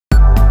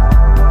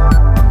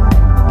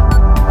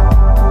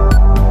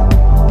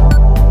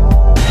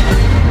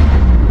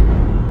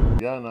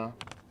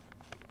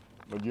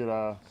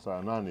majira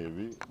saa 8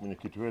 hivi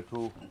mwenyekiti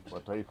wetu wa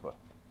taifa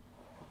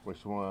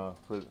Mheshimiwa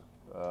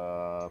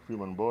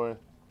Freeman Boy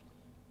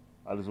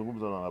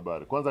alizungumza na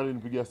habari. Kwanza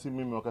alinipigia simu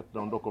mimi wakati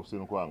naondoka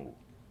ofisini kwangu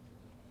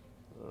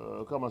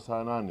kama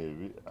saa 8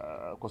 hivi.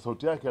 Kwa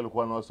sauti yake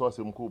alikuwa na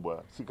wasiwasi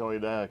mkubwa, si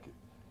kawaida yake.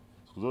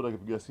 Siku zote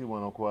akipiga simu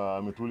anakuwa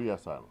ametulia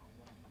sana.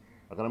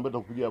 Akaniambia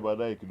tukupigia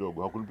baadaye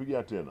kidogo.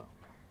 Hakunipigia tena.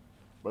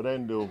 Baadaye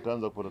ndio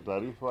kaanza kupata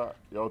taarifa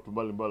ya watu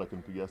mbalimbali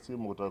akinipigia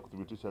simu kutaka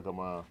kuthibitisha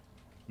kama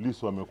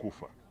Lisu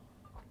amekufa.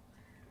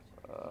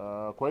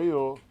 Kwa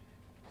hiyo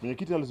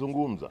mwenyekiti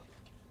alizungumza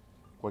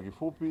kwa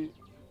kifupi,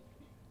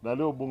 na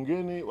leo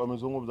bungeni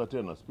wamezungumza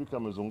tena. Spika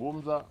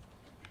amezungumza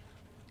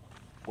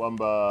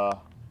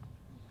kwamba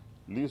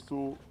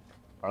Lisu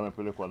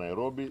amepelekwa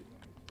Nairobi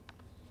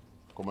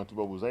kwa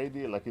matibabu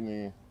zaidi,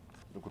 lakini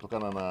ni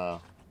kutokana na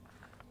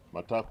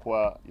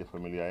matakwa ya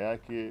familia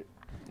yake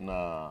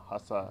na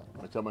hasa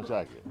na chama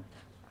chake.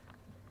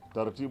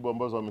 Taratibu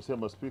ambazo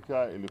wamesema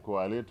spika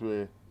ilikuwa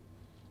aletwe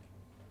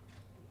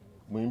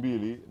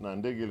Muhimbili na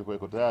ndege ilikuwa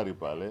iko tayari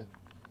pale,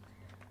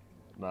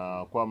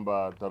 na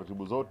kwamba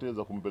taratibu zote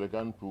za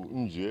kumpeleka mtu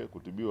nje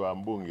kutibiwa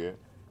mbunge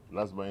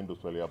lazima aende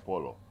hospitali ya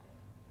Apollo.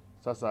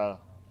 Sasa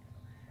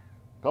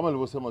kama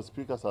alivyosema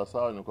spika,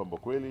 sawa ni kwamba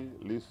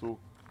kweli Lisu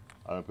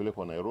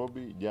amepelekwa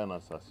Nairobi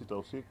jana saa 6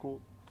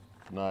 usiku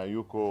na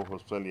yuko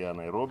hospitali ya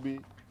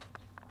Nairobi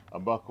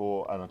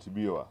ambako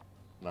anatibiwa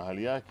na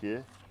hali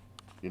yake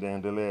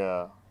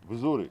inaendelea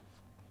vizuri.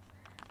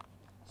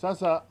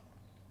 Sasa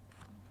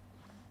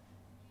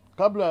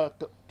kabla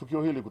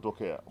tukio hili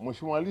kutokea,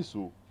 Mheshimiwa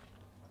Lisu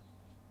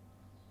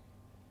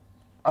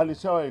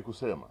alishawahi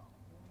kusema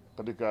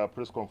katika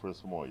press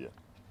conference moja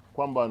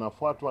kwamba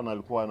anafuatwa na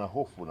alikuwa na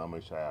hofu na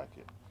maisha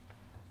yake.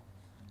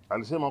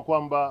 Alisema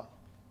kwamba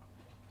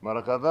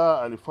mara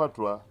kadhaa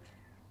alifuatwa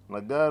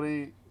na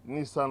gari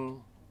Nissan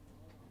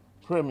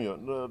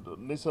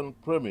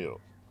Premio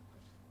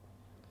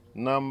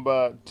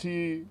namba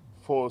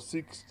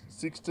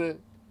T4660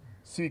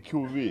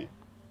 CQV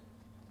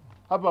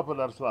hapa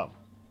Dar es Salaam,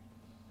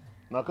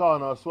 na kawa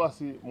na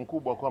wasiwasi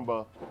mkubwa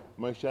kwamba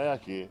maisha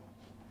yake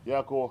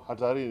yako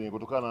hatarini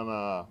kutokana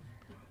na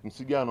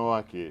msigano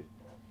wake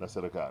na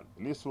serikali.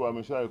 Lisu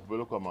ameshawahi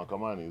kupelekwa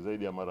mahakamani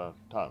zaidi ya mara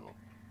 5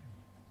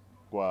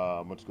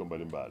 kwa matukio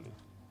mbalimbali.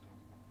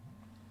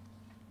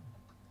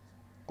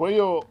 Kwa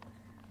hiyo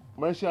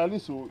maisha ya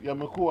Lisu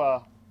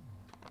yamekuwa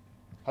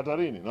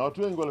hatarini, na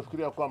watu wengi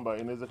walifikiria kwamba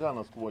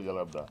inawezekana siku moja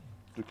labda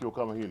tukio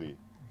kama hili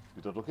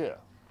litatokea.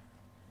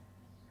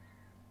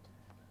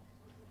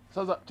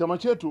 Sasa chama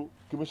chetu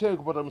kimeshawahi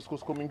kupata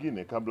misukosuko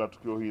mingine kabla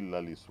tukio hili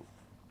la Lisu.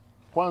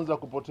 Kwanza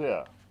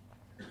kupotea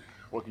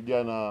kwa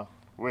kijana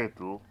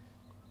wetu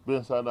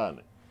Ben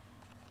Saadane.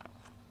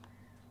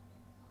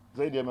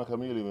 Zaidi ya miaka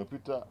miwili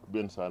imepita,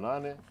 Ben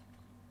Saadane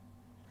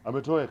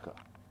ametoweka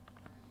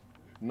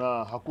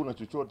na hakuna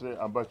chochote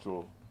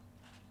ambacho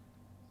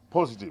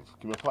positive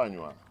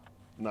kimefanywa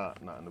na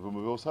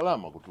vyombo vya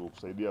usalama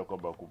kusaidia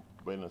kwamba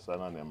kubaini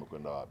Saadane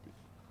amekwenda wapi.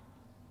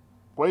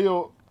 Kwa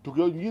hiyo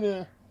tukio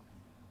jingine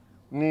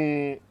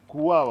ni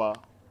kuuawa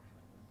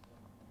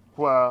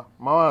kwa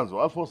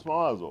Alphonse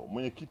Mawazo,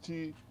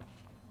 mwenyekiti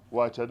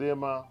wa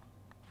Chadema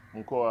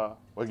mkoa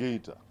wa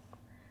Geita.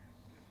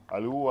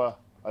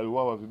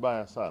 Aliuawa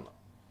vibaya sana,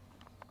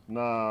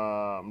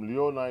 na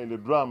mliona ile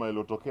drama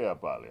iliyotokea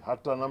pale,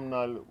 hata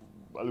namna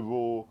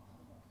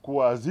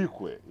alivyokuwa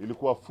azikwe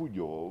ilikuwa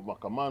fujo,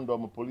 makamanda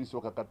wa polisi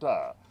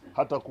wakakataa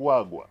hata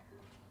kuagwa.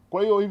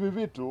 Kwa hiyo hivi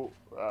vitu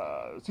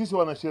sisi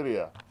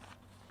wanasheria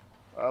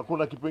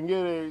kuna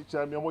kipengele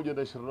cha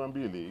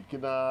 122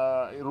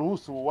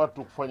 kinaruhusu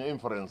watu kufanya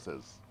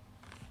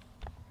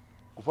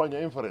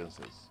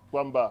inferences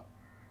kwamba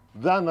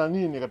dhana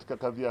nini katika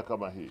kadhia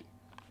kama hii.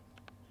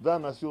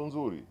 Dhana sio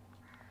nzuri.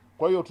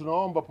 Kwa hiyo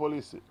tunaomba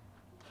polisi.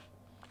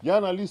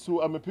 Jana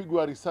Lisu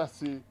amepigwa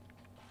risasi,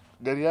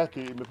 gari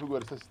yake imepigwa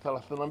risasi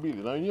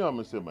 32, na wenyewe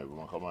wamesema hivyo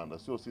makamanda,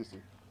 sio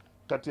sisi,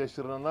 kati ya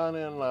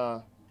 28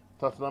 na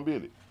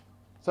 32.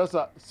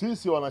 Sasa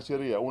sisi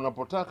wanasheria,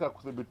 unapotaka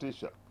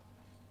kuthibitisha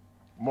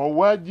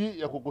mauaji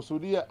ya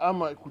kukusudia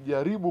ama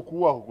kujaribu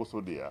kuua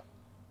kukusudia,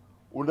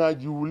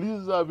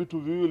 unajiuliza vitu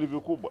viwili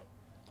vikubwa: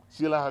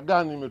 silaha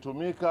gani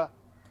imetumika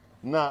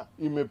na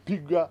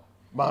imepiga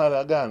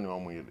mahala gani wa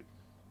mwili.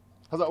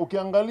 Sasa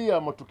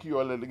ukiangalia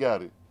matukio ya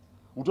gari,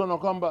 utaona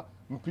kwamba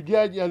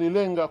mpigaji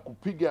alilenga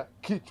kupiga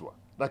kichwa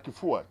na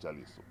kifua cha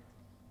Lisu.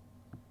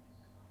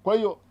 Kwa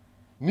hiyo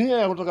nia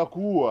ya kutaka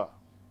kuua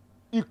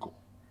iko,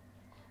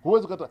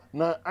 huwezi kata.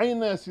 Na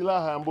aina ya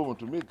silaha ambayo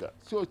imetumika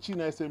sio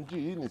chini ya SMG,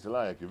 hii ni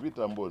silaha ya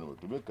kivita ambayo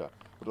imetumika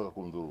kutoka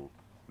kumdhuru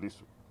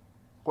Lisu.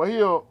 Kwa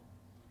hiyo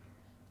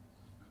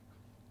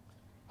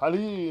hali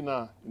hii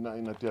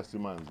inatia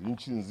simanzi.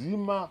 Nchi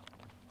nzima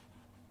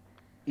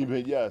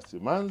imejaa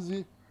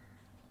simanzi,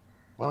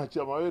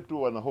 wanachama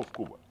wetu wana hofu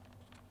kubwa.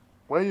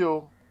 Kwa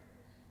hiyo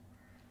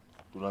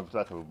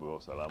tunavitaka vyombo vya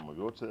usalama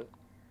vyote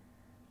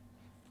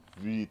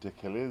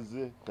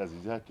vitekeleze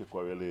kazi yake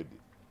kwa weledi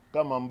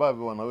kama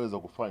ambavyo wanaweza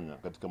kufanya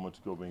katika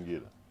matukio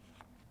mengine.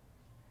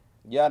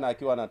 Jana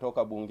akiwa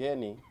anatoka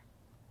bungeni,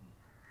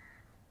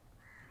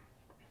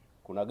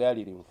 kuna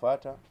gari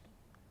limfuata,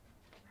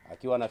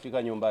 akiwa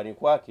anafika nyumbani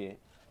kwake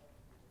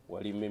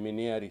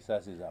walimiminia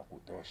risasi za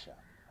kutosha,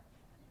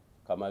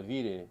 kama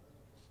vile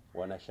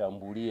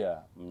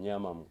wanashambulia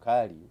mnyama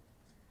mkali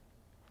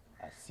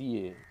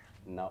asiye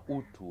na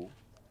utu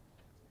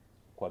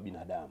kwa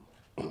binadamu.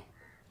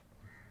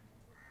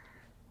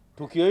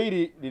 Tukio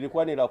hili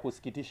lilikuwa ni la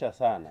kusikitisha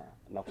sana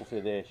na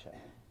kufedhesha.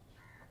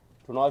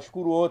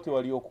 Tunawashukuru wote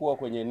waliokuwa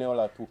kwenye eneo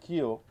la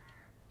tukio,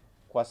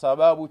 kwa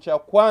sababu cha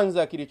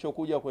kwanza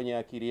kilichokuja kwenye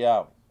akili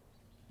yao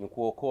ni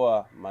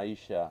kuokoa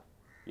maisha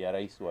ya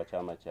rais wa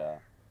chama cha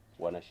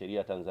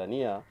wanasheria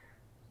Tanzania,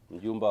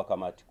 mjumbe wa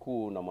kamati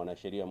kuu na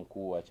mwanasheria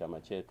mkuu wa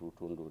chama chetu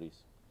Tundu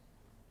Lisu.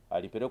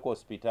 Alipelekwa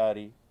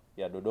hospitali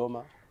ya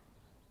Dodoma.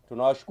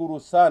 Tunawashukuru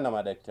sana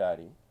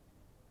madaktari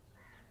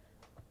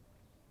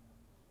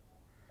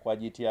kwa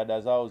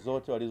jitihada zao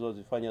zote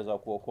walizozifanya za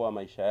kuokoa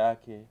maisha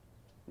yake,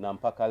 na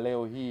mpaka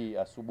leo hii,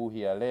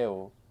 asubuhi ya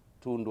leo,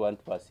 Tundu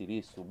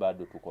Lisu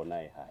bado tuko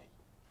naye hai.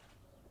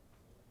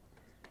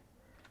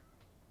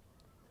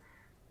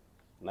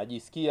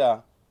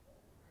 Najisikia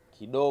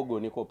kidogo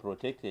niko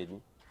protected,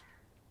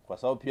 kwa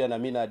sababu pia na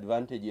mimi na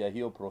advantage ya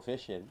hiyo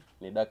profession,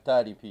 ni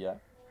daktari pia.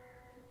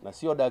 Na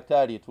sio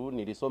daktari tu,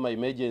 nilisoma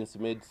emergency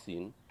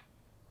medicine,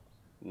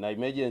 na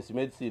emergency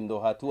medicine ndo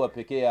hatua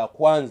pekee ya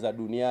kwanza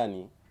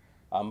duniani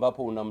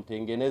ambapo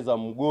unamtengeneza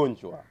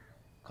mgonjwa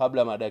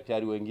kabla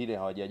madaktari wengine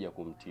hawajaja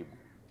kumtibu.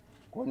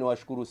 Kwa hiyo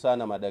niwashukuru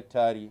sana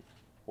madaktari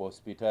wa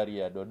hospitali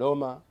ya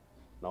Dodoma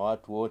na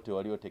watu wote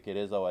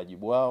waliotekeleza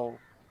wajibu wao.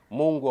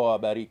 Mungu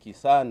awabariki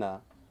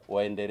sana,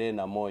 waendelee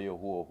na moyo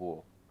huo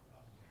huo.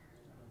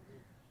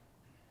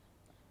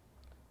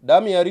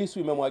 Damu ya Lisu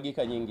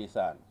imemwagika nyingi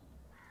sana,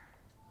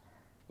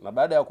 na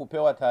baada ya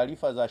kupewa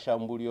taarifa za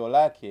shambulio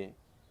lake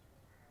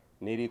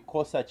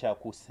nilikosa cha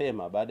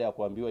kusema baada ya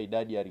kuambiwa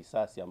idadi ya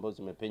risasi ambazo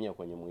zimepenya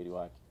kwenye mwili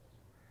wake,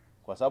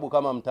 kwa sababu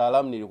kama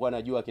mtaalamu nilikuwa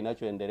najua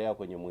kinachoendelea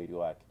kwenye mwili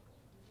wake.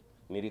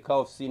 Nilikaa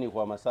ofisini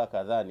kwa masaa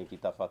kadhaa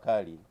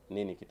nikitafakari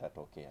nini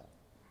kitatokea,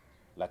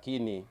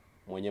 lakini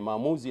mwenye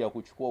maamuzi ya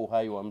kuchukua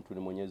uhai wa mtu ni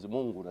Mwenyezi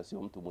Mungu na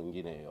sio mtu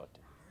mwingine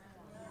yeyote,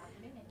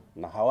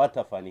 na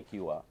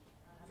hawatafanikiwa,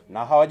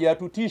 na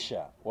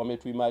hawajatutisha,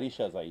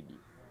 wametuimarisha zaidi.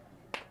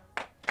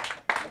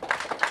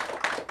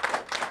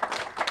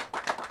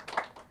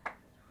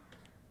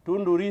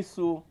 Tundu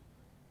Lisu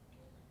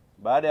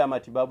baada ya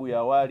matibabu ya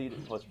awali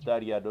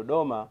hospitali ya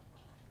Dodoma,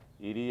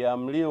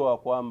 iliamliwa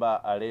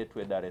kwamba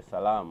aletwe Dar es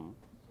Salaam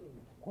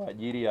kwa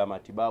ajili ya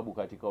matibabu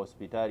katika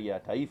hospitali ya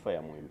taifa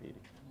ya Muhimbili.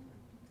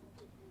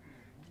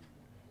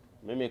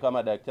 Mimi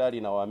kama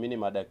daktari na waamini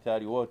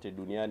madaktari wote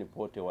duniani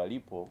pote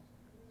walipo,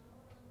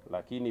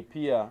 lakini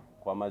pia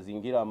kwa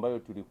mazingira ambayo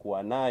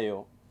tulikuwa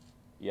nayo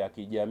ya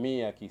kijamii,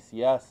 ya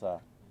kisiasa,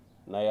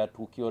 na ya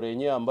tukio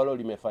lenyewe ambalo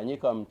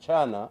limefanyika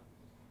mchana,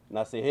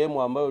 na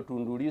sehemu ambayo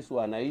Tundu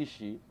Lisu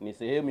anaishi ni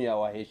sehemu ya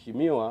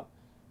waheshimiwa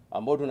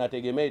ambao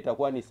tunategemea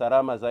itakuwa ni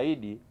salama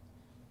zaidi,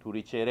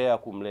 tulichelea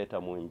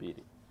kumleta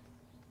Muhimbili.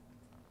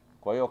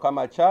 Kwa hiyo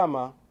kama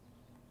chama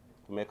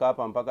tumekaa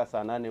hapa mpaka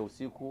saa 8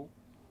 usiku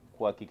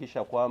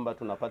kuhakikisha kwamba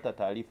tunapata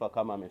taarifa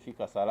kama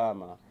amefika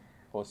salama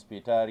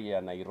hospitali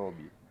ya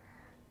Nairobi.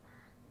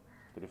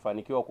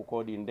 Tulifanikiwa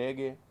kukodi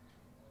ndege,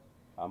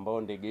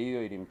 ambao ndege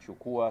hiyo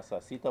ilimchukua saa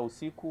 6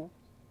 usiku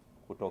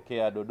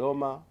kutokea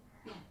Dodoma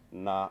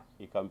na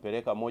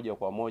ikampeleka moja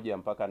kwa moja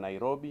mpaka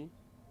Nairobi.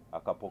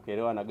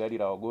 Akapokelewa na gari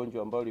la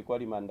wagonjwa ambalo lilikuwa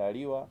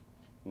limeandaliwa,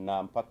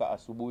 na mpaka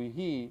asubuhi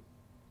hii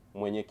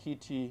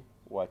mwenyekiti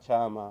wa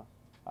chama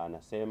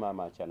anasema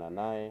maachana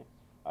naye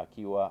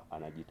akiwa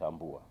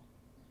anajitambua.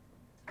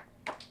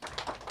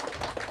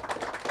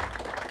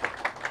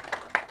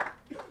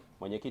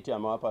 Mwenyekiti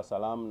amewapa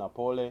salamu na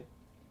pole,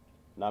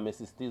 na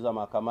amesisitiza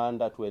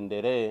makamanda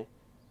tuendelee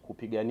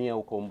kupigania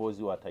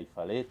ukombozi wa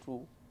taifa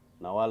letu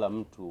na wala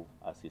mtu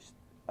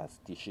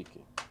asitishike.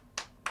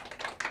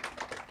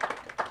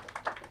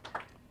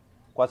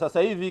 Kwa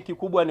sasa hivi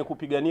kikubwa ni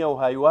kupigania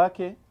uhai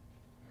wake,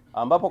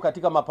 ambapo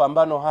katika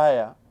mapambano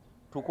haya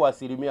tuko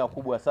asilimia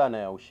kubwa sana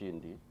ya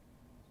ushindi,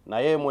 na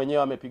yeye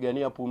mwenyewe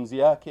amepigania pumzi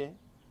yake.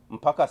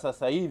 Mpaka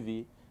sasa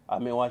hivi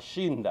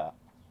amewashinda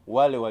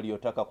wale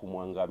waliotaka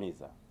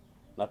kumwangamiza,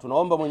 na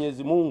tunaomba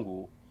Mwenyezi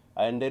Mungu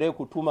aendelee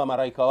kutuma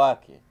malaika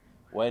wake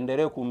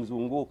waendelee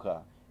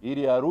kumzunguka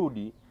ili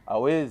arudi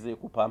aweze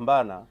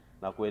kupambana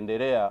na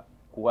kuendelea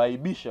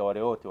kuwaibisha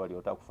wale wote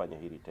waliotaka kufanya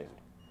hili tendo.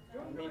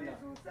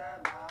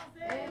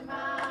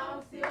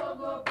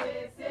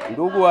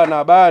 Ndugu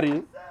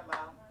wanahabari,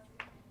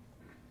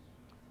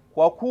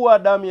 kwa kuwa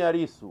damu ya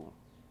Lisu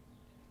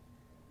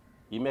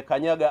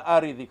imekanyaga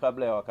ardhi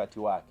kabla ya wakati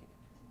wake,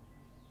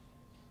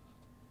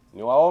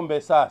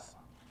 niwaombe sasa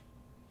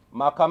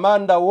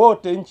makamanda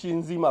wote nchi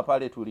nzima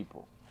pale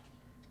tulipo,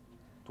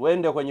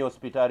 tuende kwenye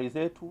hospitali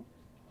zetu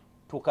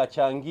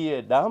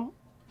tukachangie damu,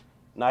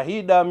 na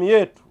hii damu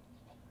yetu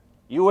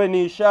iwe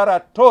ni ishara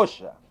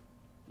tosha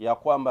ya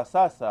kwamba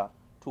sasa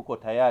tuko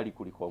tayari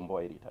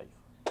kulikomboa hili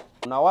taifa.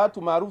 Kuna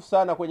watu maarufu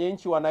sana kwenye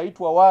nchi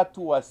wanaitwa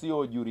watu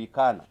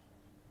wasiojulikana.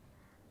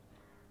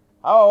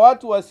 Hawa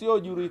watu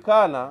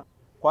wasiojulikana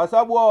kwa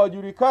sababu wao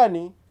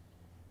wajulikani,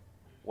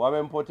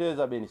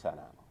 wamempoteza Beni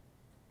Sanane.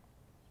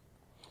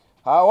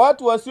 Hawa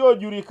watu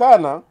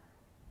wasiojulikana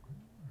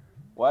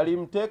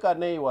walimteka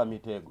Nei wa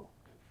Mitego.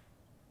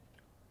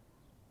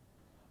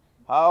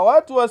 Hawa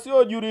watu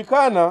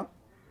wasiojulikana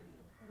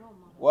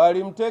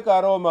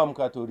walimteka Roma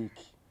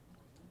Mkatoliki.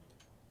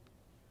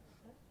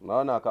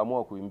 Naona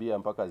akaamua kuimbia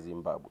mpaka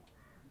Zimbabwe.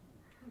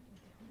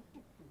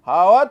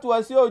 Hawa watu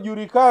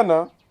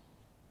wasiojulikana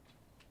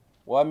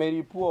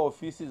wamelipua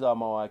ofisi za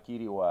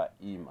mawakili wa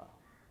ima.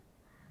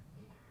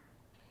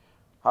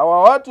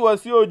 Hawa watu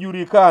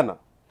wasiojulikana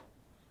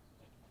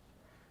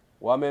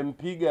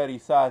wamempiga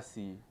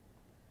risasi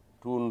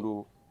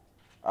Tundu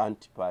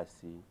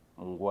Antipasi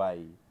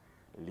Mngwai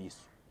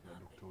Lisu.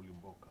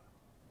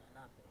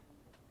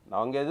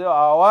 Naongezewa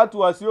hawa watu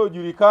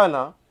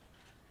wasiojulikana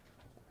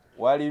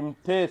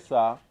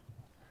walimtesa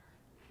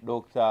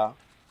Dr.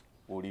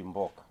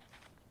 Ulimboka.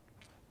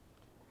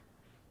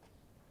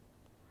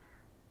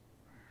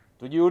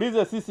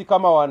 Tujiulize sisi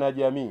kama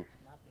wanajamii.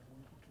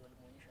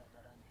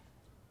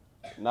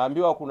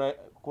 Naambiwa kuna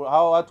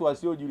hawa watu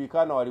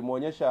wasiojulikana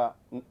walimuonyesha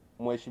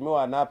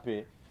Mheshimiwa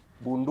Nape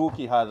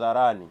bunduki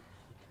hadharani.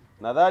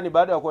 Nadhani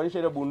baada ya kuonyesha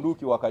ile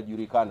bunduki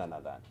wakajulikana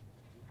nadhani.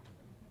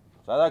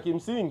 Sasa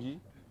kimsingi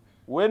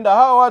huenda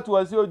hawa watu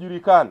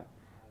wasiojulikana,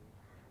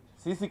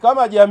 sisi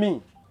kama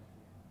jamii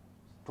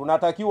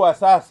tunatakiwa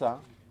sasa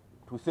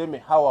tuseme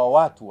hawa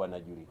watu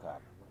wanajulikana.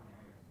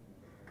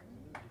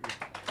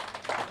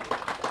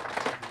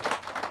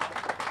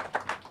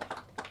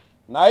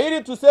 Na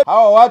ili tuseme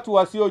hawa watu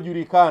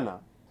wasiojulikana,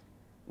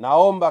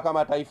 naomba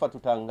kama taifa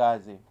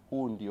tutangaze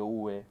huu ndio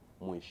uwe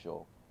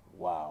mwisho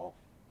wao.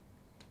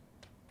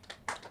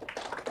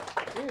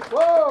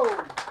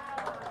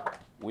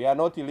 We are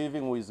not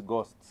living with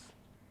ghosts.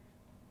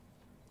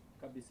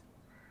 Kabisa.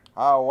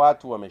 Hawa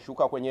watu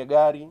wameshuka kwenye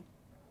gari.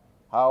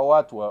 Hawa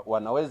watu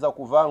wanaweza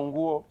kuvaa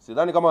nguo.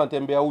 Sidhani kama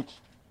wanatembea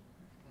uchi.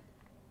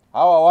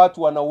 Hawa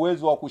watu wana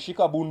uwezo wa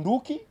kushika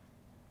bunduki.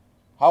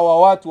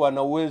 Hawa watu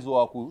wana uwezo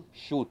wa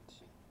kushoot.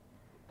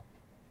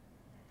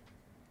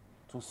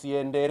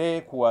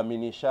 Tusiendelee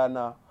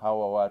kuaminishana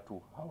hawa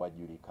watu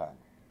hawajulikani.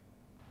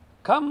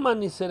 Kama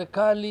ni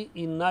serikali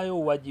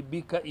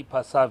inayowajibika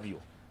ipasavyo,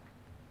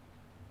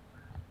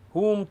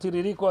 huu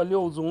mtiririko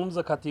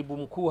aliozungumza katibu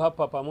mkuu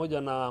hapa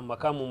pamoja na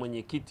makamu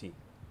mwenyekiti,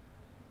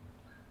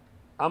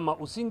 ama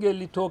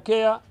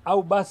usingelitokea,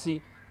 au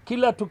basi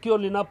kila tukio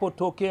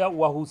linapotokea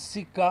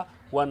wahusika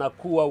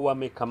wanakuwa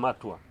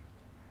wamekamatwa.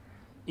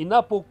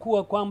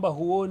 Inapokuwa kwamba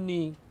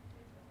huoni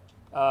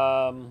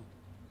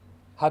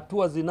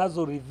hatua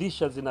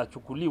zinazoridhisha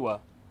zinachukuliwa,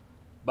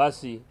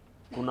 basi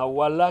kuna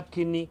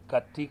walakini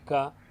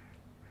katika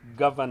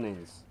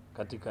governance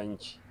katika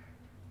nchi.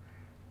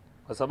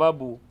 Kwa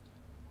sababu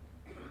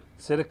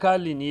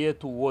serikali ni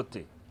yetu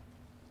wote.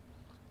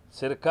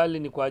 Serikali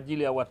ni kwa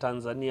ajili ya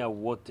Watanzania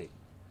wote.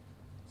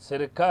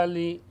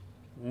 Serikali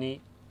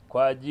ni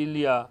kwa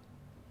ajili ya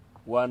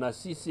wana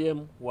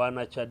CCM,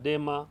 wana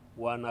Chadema,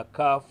 wana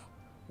CUF,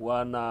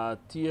 wana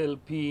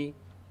TLP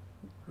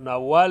na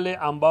wale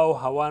ambao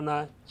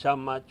hawana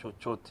chama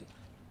chochote.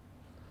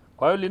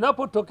 Kwa hiyo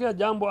linapotokea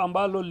jambo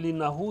ambalo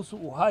linahusu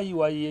uhai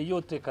wa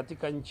yeyote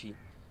katika nchi,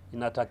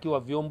 inatakiwa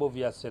vyombo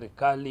vya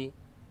serikali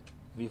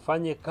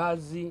vifanye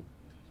kazi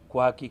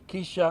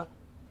kuhakikisha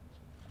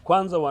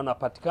kwanza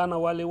wanapatikana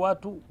wale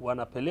watu,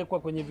 wanapelekwa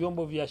kwenye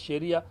vyombo vya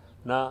sheria,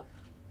 na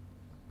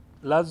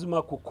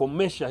lazima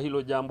kukomesha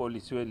hilo jambo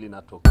lisiwe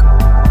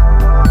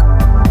linatokea.